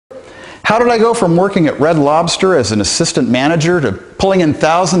How did I go from working at Red Lobster as an assistant manager to pulling in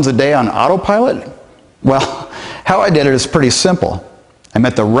thousands a day on autopilot? Well, how I did it is pretty simple. I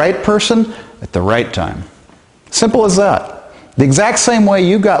met the right person at the right time. Simple as that. The exact same way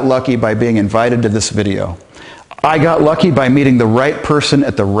you got lucky by being invited to this video. I got lucky by meeting the right person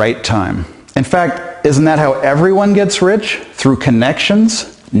at the right time. In fact, isn't that how everyone gets rich? Through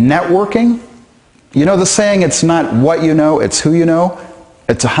connections, networking? You know the saying, it's not what you know, it's who you know?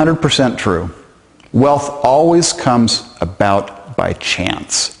 It's 100% true. Wealth always comes about by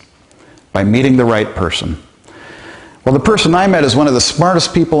chance, by meeting the right person. Well, the person I met is one of the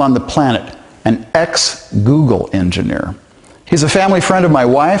smartest people on the planet, an ex-Google engineer. He's a family friend of my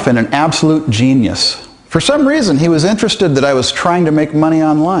wife and an absolute genius. For some reason, he was interested that I was trying to make money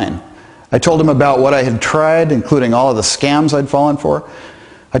online. I told him about what I had tried, including all of the scams I'd fallen for.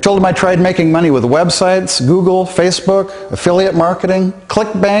 I told him I tried making money with websites, Google, Facebook, affiliate marketing,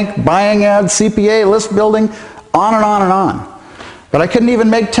 ClickBank, buying ads, CPA, list building, on and on and on. But I couldn't even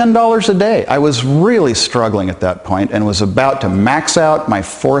make $10 a day. I was really struggling at that point and was about to max out my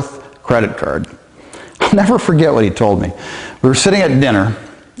 4th credit card. I'll never forget what he told me. We were sitting at dinner,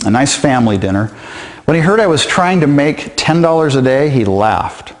 a nice family dinner. When he heard I was trying to make $10 a day, he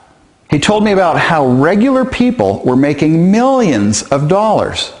laughed. He told me about how regular people were making millions of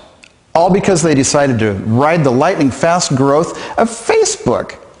dollars, all because they decided to ride the lightning-fast growth of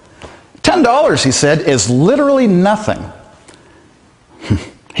Facebook. $10, he said, is literally nothing.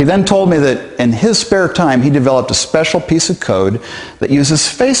 He then told me that in his spare time he developed a special piece of code that uses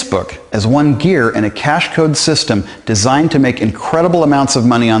Facebook as one gear in a cash code system designed to make incredible amounts of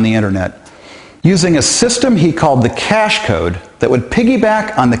money on the internet. Using a system he called the cash code that would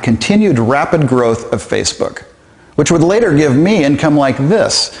piggyback on the continued rapid growth of Facebook, which would later give me income like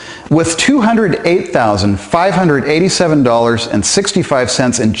this, with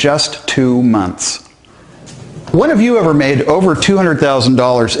 $208,587.65 in just 2 months. When have you ever made over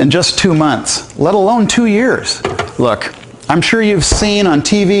 $200,000 in just 2 months, let alone 2 years? Look, I'm sure you've seen on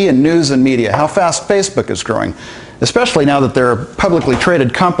TV and news and media how fast Facebook is growing, especially now that they're a publicly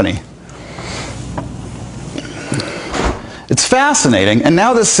traded company. It's fascinating, and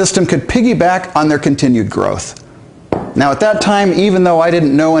now this system could piggyback on their continued growth. Now at that time, even though I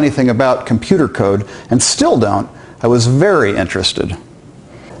didn't know anything about computer code, and still don't, I was very interested.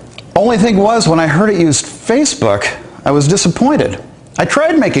 Only thing was, when I heard it used Facebook, I was disappointed. I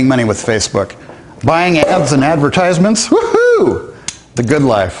tried making money with Facebook, buying ads and advertisements, woohoo! The good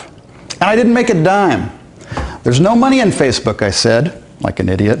life. And I didn't make a dime. There's no money in Facebook, I said, like an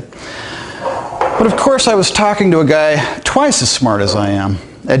idiot. But of course I was talking to a guy twice as smart as I am,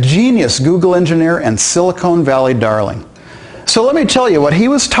 a genius Google engineer and Silicon Valley darling. So let me tell you, what he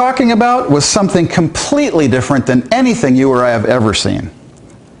was talking about was something completely different than anything you or I have ever seen.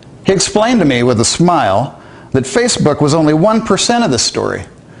 He explained to me with a smile that Facebook was only 1% of the story.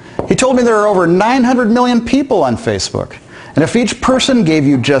 He told me there are over 900 million people on Facebook, and if each person gave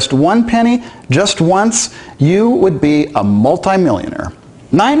you just 1 penny, just once, you would be a multimillionaire.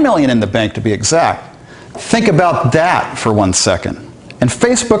 9 million in the bank to be exact. Think about that for 1 second. And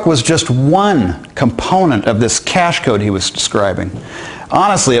Facebook was just one component of this cash code he was describing.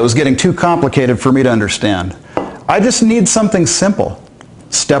 Honestly, it was getting too complicated for me to understand. I just need something simple.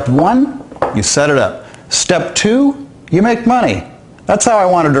 Step 1, you set it up. Step 2, you make money. That's how I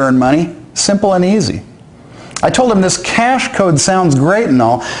wanted to earn money. Simple and easy. I told him this cash code sounds great and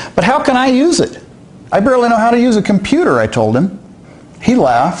all, but how can I use it? I barely know how to use a computer, I told him. He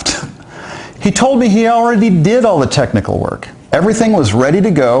laughed. He told me he already did all the technical work. Everything was ready to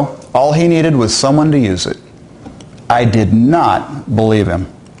go. All he needed was someone to use it. I did not believe him.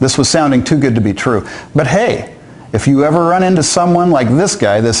 This was sounding too good to be true. But hey, if you ever run into someone like this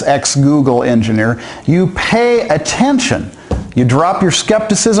guy, this ex-Google engineer, you pay attention. You drop your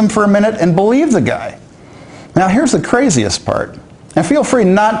skepticism for a minute and believe the guy. Now here's the craziest part. And feel free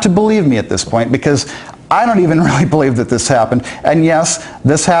not to believe me at this point, because I don't even really believe that this happened. And yes,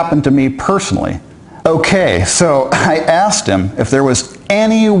 this happened to me personally. Okay, so I asked him if there was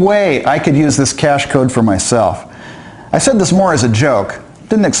any way I could use this cash code for myself. I said this more as a joke.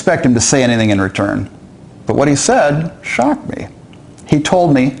 Didn't expect him to say anything in return. But what he said shocked me. He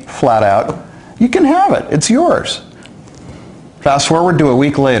told me, flat out, you can have it. It's yours. Fast forward to a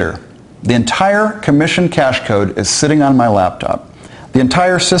week later. The entire commission cash code is sitting on my laptop. The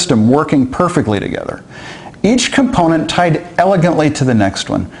entire system working perfectly together. Each component tied elegantly to the next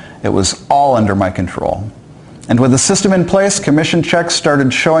one. It was all under my control. And with the system in place, commission checks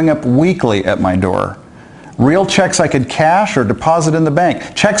started showing up weekly at my door. Real checks I could cash or deposit in the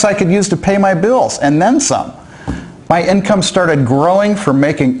bank. Checks I could use to pay my bills, and then some. My income started growing from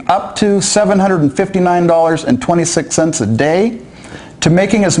making up to $759.26 a day to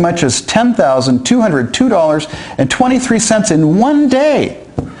making as much as $10,202.23 in one day.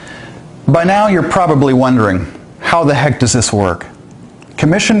 By now you're probably wondering, how the heck does this work?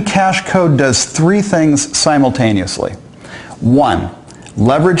 Commission Cash Code does three things simultaneously. One,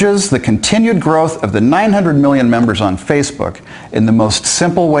 leverages the continued growth of the 900 million members on Facebook in the most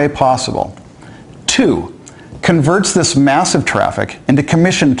simple way possible. Two, converts this massive traffic into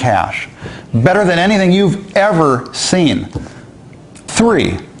commission cash, better than anything you've ever seen.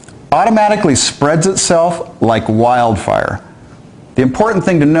 Three, automatically spreads itself like wildfire. The important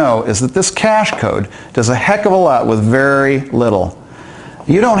thing to know is that this cash code does a heck of a lot with very little.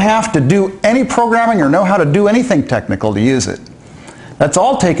 You don't have to do any programming or know how to do anything technical to use it. That's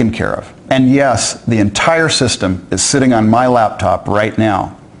all taken care of. And yes, the entire system is sitting on my laptop right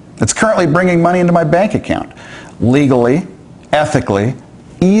now. It's currently bringing money into my bank account, legally, ethically,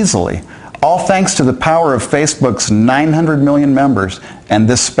 easily, all thanks to the power of Facebook's 900 million members and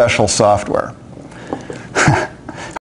this special software.